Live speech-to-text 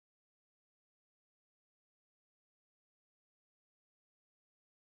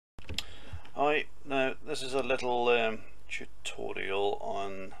Hi, now this is a little tutorial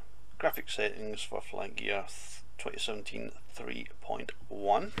on graphic settings for FlightGear 2017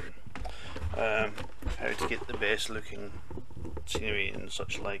 3.1. How to get the best looking scenery and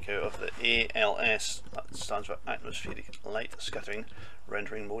such like out of the ALS, that stands for atmospheric light scattering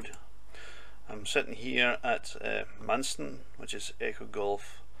rendering mode. I'm sitting here at Manston, which is Echo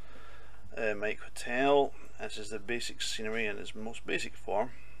Golf Mike Hotel. This is the basic scenery in its most basic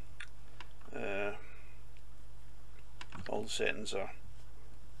form. All the settings are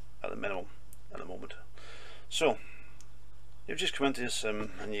at the minimum at the moment. So you've just come into the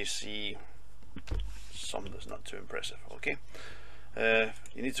sim and you see something that's not too impressive. Okay,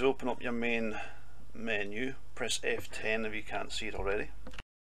 you need to open up your main menu, press F10 if you can't see it already,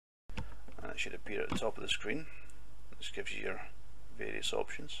 and it should appear at the top of the screen. This gives you your various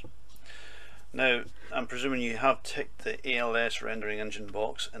options. Now I'm presuming you have ticked the ALS rendering engine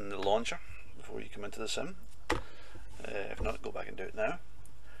box in the launcher before you come into the sim. If not, go back and do it now.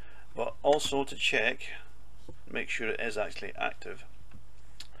 But also to check, make sure it is actually active,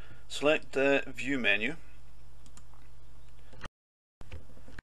 select the view menu,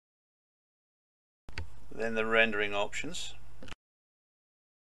 then the rendering options,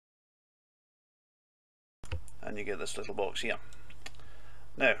 and you get this little box here.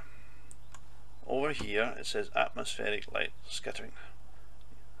 Now over here it says atmospheric light scattering.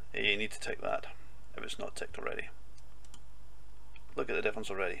 You need to tick that if it's not ticked already. Look at the difference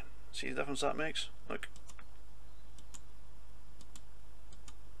already. See the difference that makes? Look.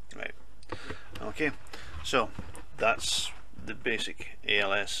 Right. Okay, so that's the basic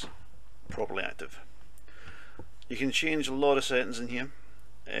ALS properly active. You can change a lot of settings in here.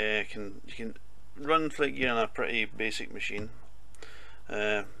 You can run FlightGear on a pretty basic machine,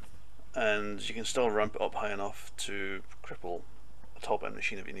 and you can still ramp it up high enough to cripple a top end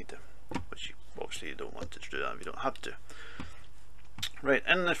machine if you need to, which you obviously don't want to do that if you don't have to. Right,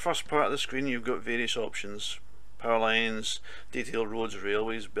 in the first part of the screen you've got various options: power lines, detailed roads,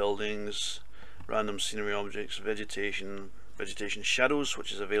 railways, buildings, random scenery objects, vegetation shadows,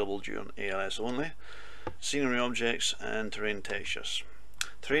 which is available during ALS only, scenery objects, and terrain textures.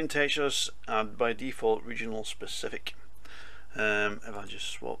 Terrain textures are by default regional specific. If I just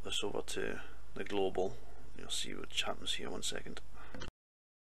swap this over to the global, you'll see what happens here. 1 second.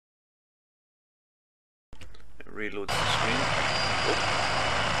 It reloads the screen.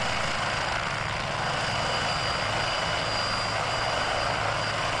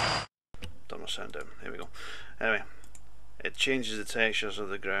 Done my sound down. Here we go. Anyway, it changes the textures of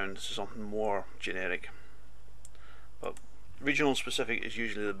the ground to something more generic. But regional specific is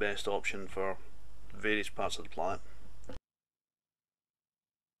usually the best option for various parts of the planet.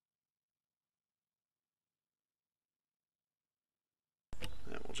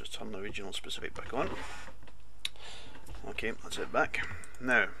 We'll just turn the regional specific back on. Okay, that's it back.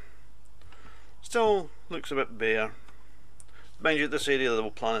 Now, still looks a bit bare. Mind you, this area of the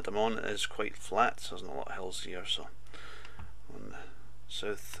planet I'm on is quite flat, so there's not a lot of hills here. So, on the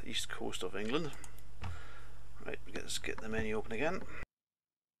south-east coast of England. Right, let's get the menu open again.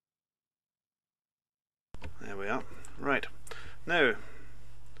 There we are. Right, now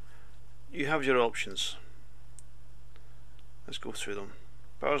you have your options. Let's go through them.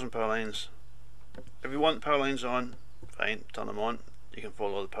 Powers and power lines. If you want power lines on, fine, turn them on. You can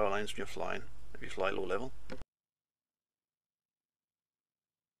follow the power lines when you're flying, if you fly low level.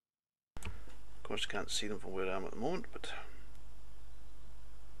 Of course, I can't see them from where I am at the moment, but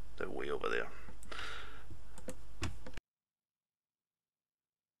they're way over there.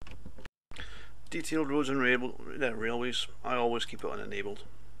 Detailed roads and railways, I always keep it on enabled.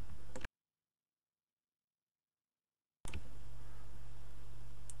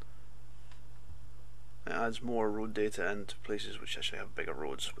 It adds more road data into places which actually have bigger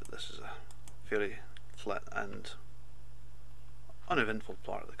roads, but this is a fairly flat and uneventful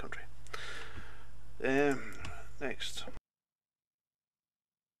part of the country. Next,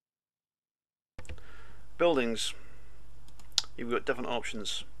 buildings. You've got different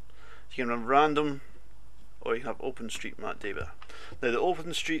options. You can run random, or you can have OpenStreetMap data. Now the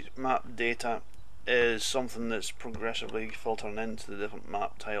OpenStreetMap data is something that's progressively filtering into the different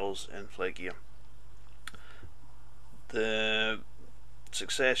map tiles in FlightGear. The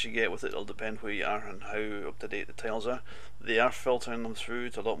success you get with it will depend where you are and how up to date the tiles are. They are filtering them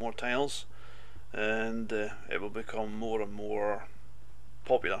through to a lot more tiles, and it will become more and more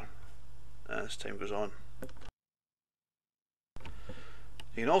popular as time goes on.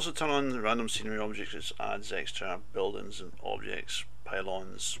 You can also turn on the random scenery objects, which adds extra buildings and objects,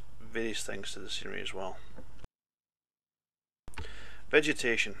 pylons, various things to the scenery as well.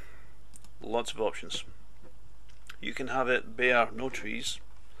 Vegetation. lots of options. You can have it bare, no trees,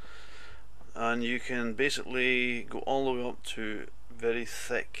 and you can basically go all the way up to very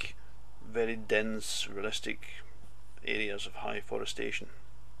thick, very dense, realistic areas of high forestation.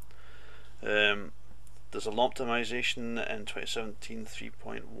 There's a lot optimization in 2017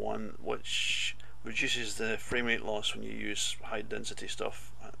 3.1 which reduces the frame rate loss when you use high density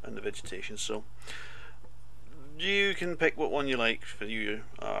stuff in the vegetation, so you can pick what one you like. For you,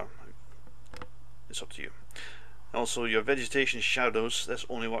 it's up to you. Also, your vegetation shadows, this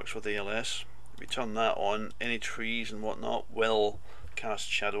only works with ALS. If you turn that on, any trees and whatnot will cast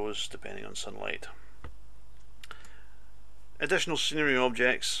shadows depending on sunlight. Additional scenery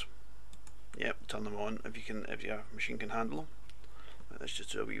objects, yep, turn them on if your machine can handle them. Let's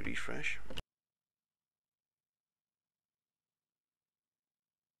just do a wee refresh.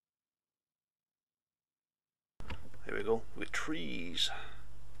 There we go, with trees.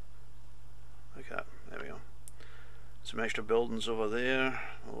 Like that, there we go. Some extra buildings over there.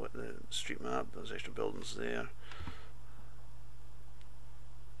 Oh, at the street map, there's extra buildings there.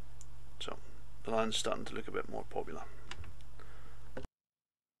 So, the land's starting to look a bit more popular.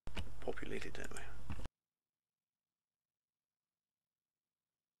 Populated anyway.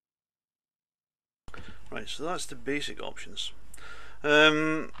 Right, so that's the basic options.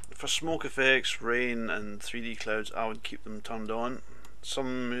 For smoke effects, rain and 3D clouds, I would keep them turned on.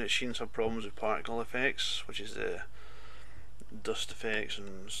 Some machines have problems with particle effects, which is the dust effects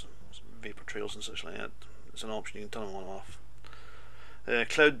and vapor trails and such like that. It's an option, you can turn them on or off.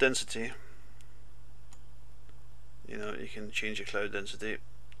 Cloud density, you know, you can change your cloud density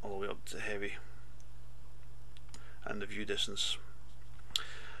all the way up to heavy, and the view distance.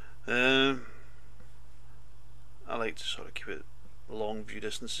 I like to sort of keep it long view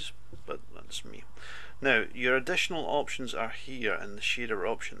distances, but that's me. Now, your additional options are here in the shader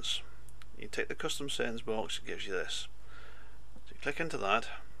options. You take the custom settings box, it gives you this. So you click into that,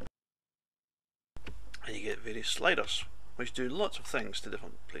 and you get various sliders, which do lots of things to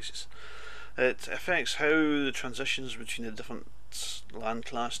different places. It affects how the transitions between the different land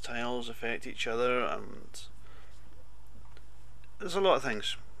class tiles affect each other, and there's a lot of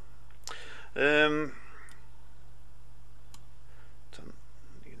things. You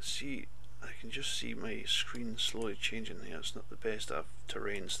can see, I can just see my screen slowly changing here. It's not the best of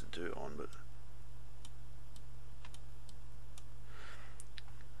terrains to do it on, but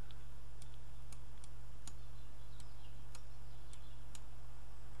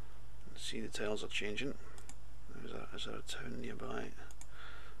see the tiles are changing. Is there a town nearby?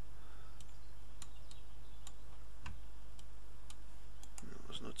 No,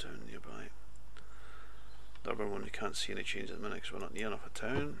 there's no town nearby. The urban one we can't see any change at the minute because we're not near enough a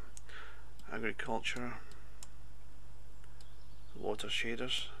town. Agriculture, water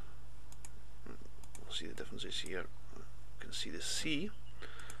shaders. We'll see the differences here. You can see the sea.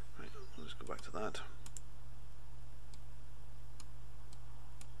 Right, let's go back to that.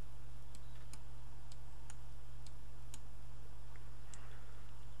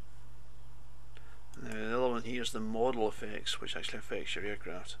 Now the other one here is the model effects, which actually affects your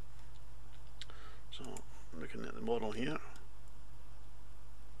aircraft. So looking at the model here,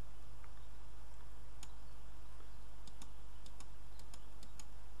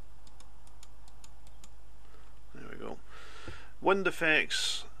 there we go. Wind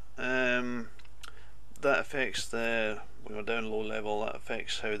effects, that affects the, when we're down low level, that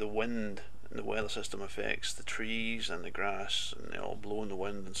affects how the wind and the weather system affects the trees and the grass, and they all blow in the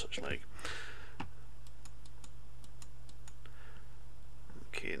wind and such like.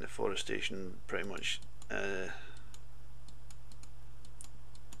 Okay, and the forestation pretty much, there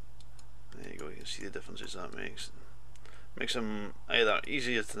you go, you can see the differences that makes. Makes them either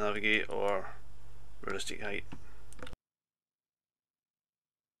easier to navigate or realistic height.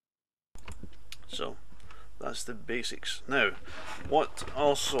 So that's the basics. Now, what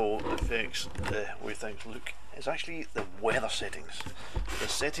also affects the way things look is actually the weather settings. The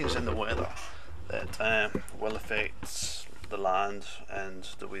settings in the weather that will affect the land and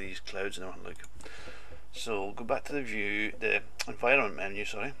the way these clouds and everything look. So go back to the view, the environment menu,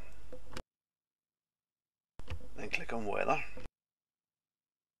 sorry, then click on weather.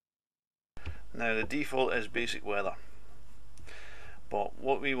 Now the default is basic weather, but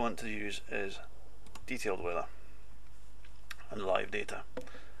what we want to use is detailed weather and live data.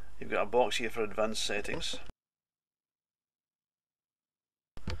 You've got a box here for advanced settings.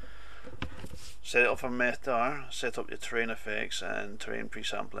 Set it up for METAR, set up your terrain effects and terrain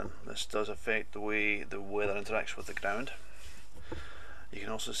pre-sampling. This does affect the way the weather interacts with the ground. You can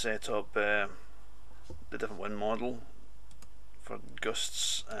also set up the different wind model for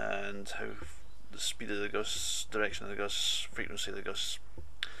gusts and how the speed of the gusts, direction of the gusts, frequency of the gusts.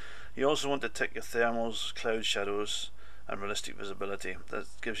 You also want to tick your thermals, cloud shadows and realistic visibility. That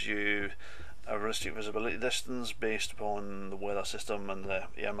gives you a realistic visibility distance based upon the weather system and the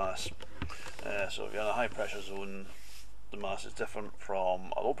air mass. So if you're in a high pressure zone, the mass is different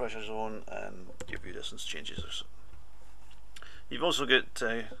from a low pressure zone and your view distance changes. You've also got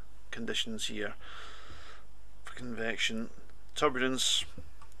conditions here for convection, turbulence,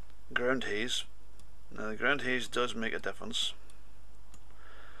 ground haze. Now the ground haze does make a difference.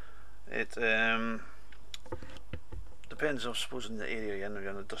 It depends, I suppose, on the area you're in. If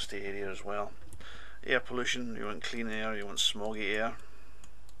you're in a dusty area as well. Air pollution, you want clean air, you want smoggy air.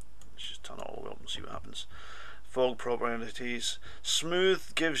 Let's just turn it all the way up and see what happens. Fog properties.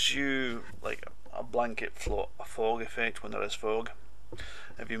 Smooth gives you like a blanket a fog effect when there is fog.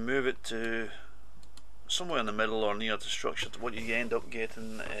 If you move it to somewhere in the middle or near the structure, what you end up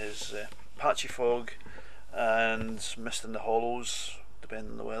getting is patchy fog and mist in the hollows,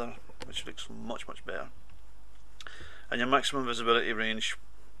 depending on the weather, which looks much better. And your maximum visibility range,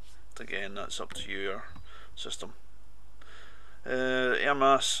 again, that's up to your system. Air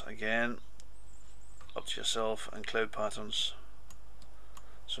mass, again, up to yourself, and cloud patterns.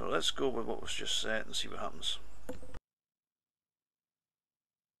 So let's go with what was just set and see what happens.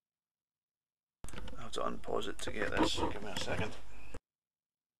 I have to unpause it to get this, so give me a second.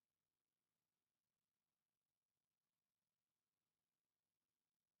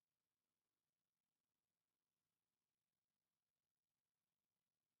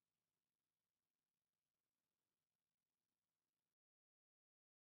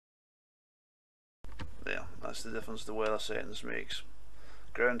 There, that's the difference the weather settings makes.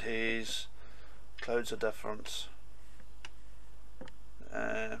 Ground haze, clouds are different.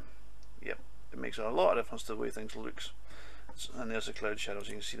 Yep, it makes a lot of difference to the way things looks. And there's the cloud shadows,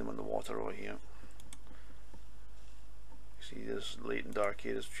 you can see them on the water over here. You see there's light and dark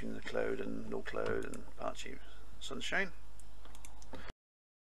areas between the cloud and no cloud and patchy sunshine.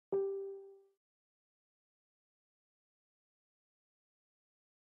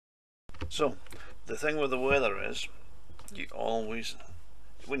 So the thing with the weather is, you always,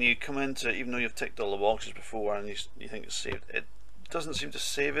 when you come into it, even though you've ticked all the boxes before and you think it's saved, it doesn't seem to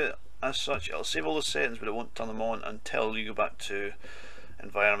save it as such. It'll save all the settings, but it won't turn them on until you go back to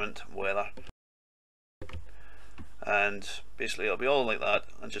environment, weather, and basically it'll be all like that,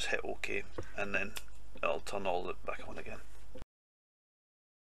 and just hit OK, and then it'll turn all of it back on again.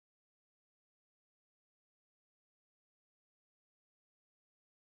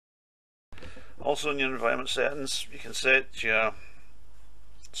 Also in your environment settings, you can set your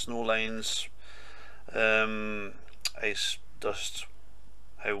snow lines, ice, dust,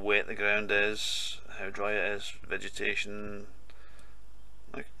 how wet the ground is, how dry it is, vegetation,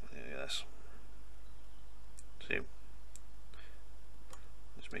 like this. See,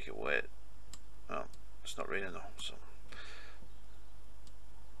 let's make it wet. Oh, it's not raining though, so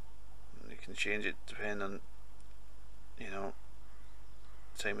you can change it depending on, you know,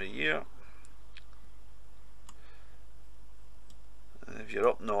 time of year. And if you're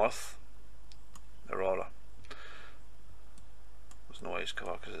up north, Aurora, there's no ice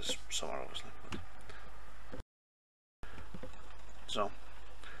cover because it's summer obviously. So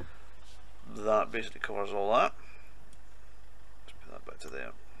that basically covers all that. Let's put that back to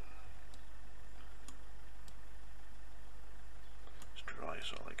there. It's dry,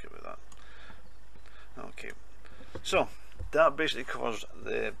 so I like it with that. Okay, so that basically covers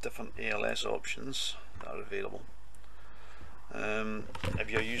the different ALS options that are available. If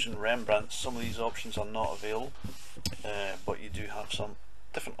you're using Rembrandt, some of these options are not available, but you do have some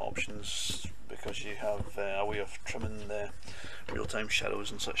different options because you have a way of trimming the real-time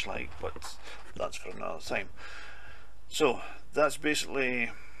shadows and such like, but that's for another time. So that's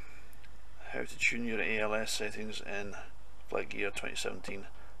basically how to tune your ALS settings in FlightGear 2017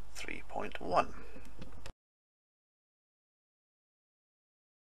 3.1.